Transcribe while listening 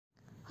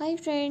Hi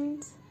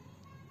friends,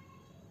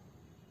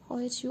 how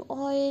is you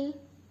all?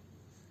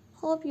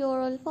 Hope you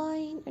are all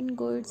fine and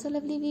good. So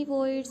lovely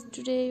viewers,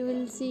 today you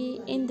will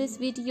see in this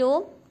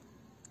video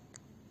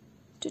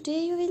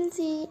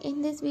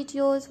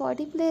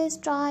 40 plus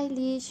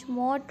stylish,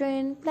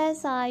 modern,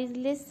 plus size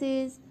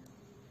laces,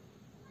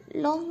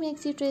 long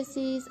maxi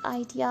dresses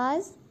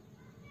ideas.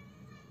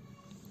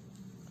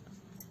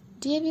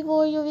 Dear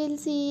viewer, you will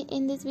see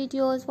in this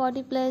videos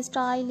 40 plus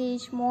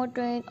stylish,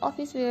 modern,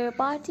 office wear,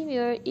 party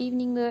wear,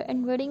 evening wear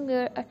and wedding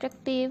wear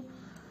attractive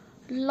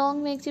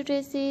long maxi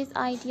dresses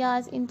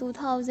ideas in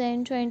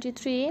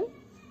 2023.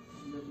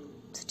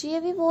 So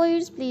dear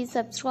viewers, please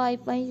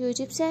subscribe my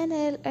YouTube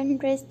channel and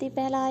press the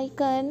bell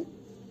icon.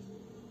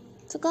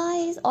 So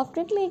guys,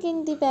 after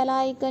clicking the bell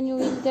icon, you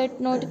will get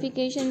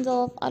notifications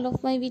of all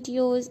of my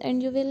videos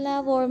and you will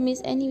never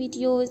miss any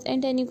videos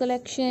and any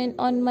collection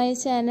on my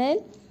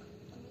channel.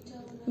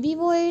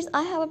 Viewers,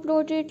 I have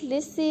uploaded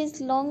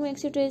laces, long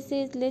maxi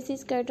dresses,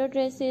 laces skirt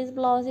dresses,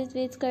 blouses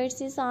with skirts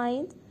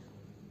designs.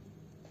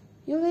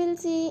 You will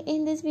see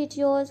in this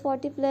videos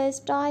 40 plus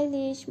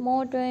stylish,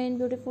 modern,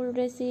 beautiful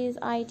dresses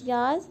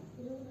ideas.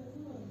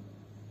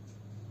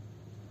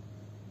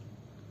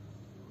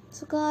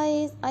 So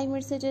guys, I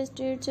might suggest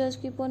it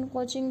just keep on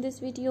watching this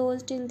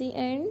videos till the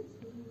end.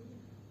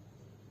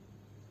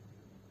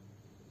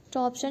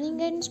 Top stunning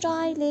and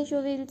stylish, you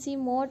will see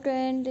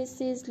modern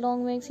dresses,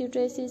 long maxi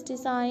dresses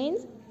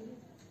designs.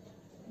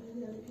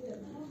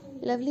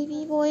 Lovely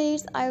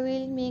viewers, I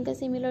will make a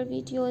similar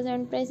videos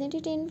and present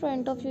it in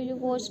front of you. You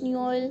watch new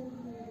all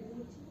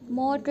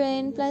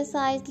modern plus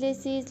size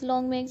laces,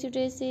 long maxi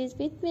dresses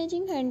with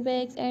matching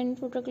handbags and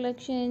photo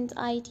collections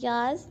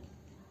ideas.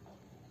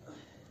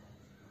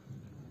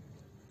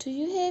 Do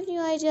you have new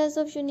ideas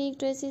of unique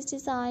dresses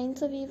designs?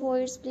 So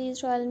viewers,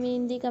 please tell me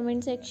in the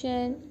comment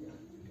section.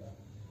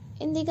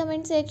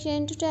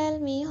 To tell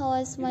me how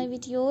was my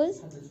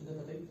videos.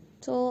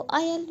 So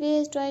I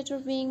always try to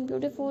bring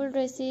beautiful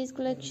dresses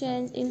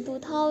collections in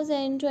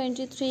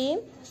 2023.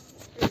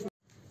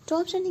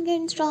 Top stunning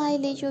and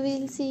stylish, you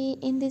will see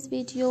in these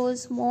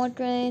videos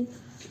modern,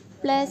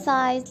 plus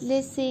size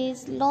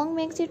laces, long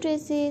maxi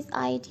dresses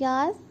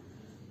ideas.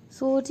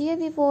 So dear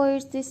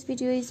viewers, this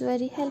video is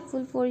very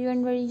helpful for you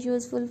and very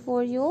useful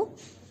for you.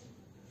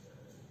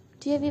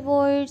 Dear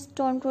viewers,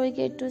 don't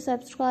forget to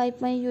subscribe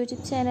my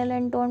YouTube channel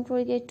and don't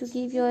forget to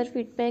give your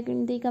feedback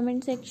in the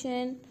comment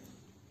section.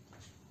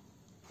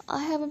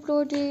 I have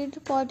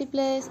uploaded 40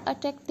 plus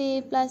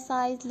attractive plus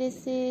size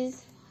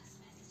laces,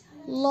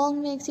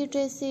 long maxi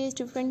dresses,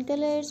 different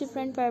colors,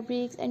 different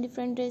fabrics and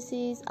different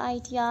dresses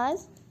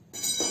ideas.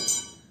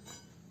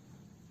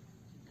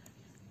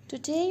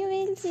 Today you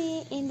will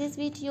see in these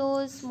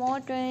videos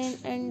modern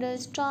and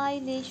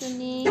stylish,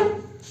 unique,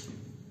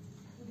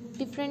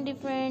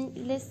 different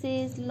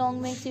laces,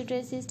 long maxi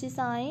dresses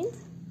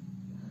designs.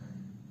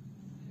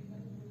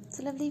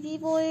 So lovely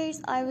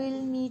viewers, I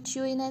will meet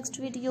you in next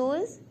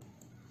videos.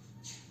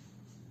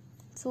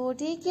 So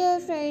take care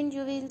friends,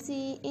 you will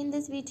see in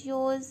these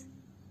videos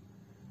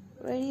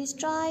very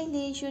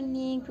stylish,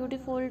 unique,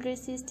 beautiful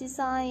dresses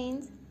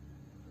designs.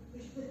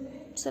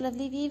 So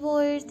lovely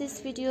viewers, this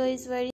video is very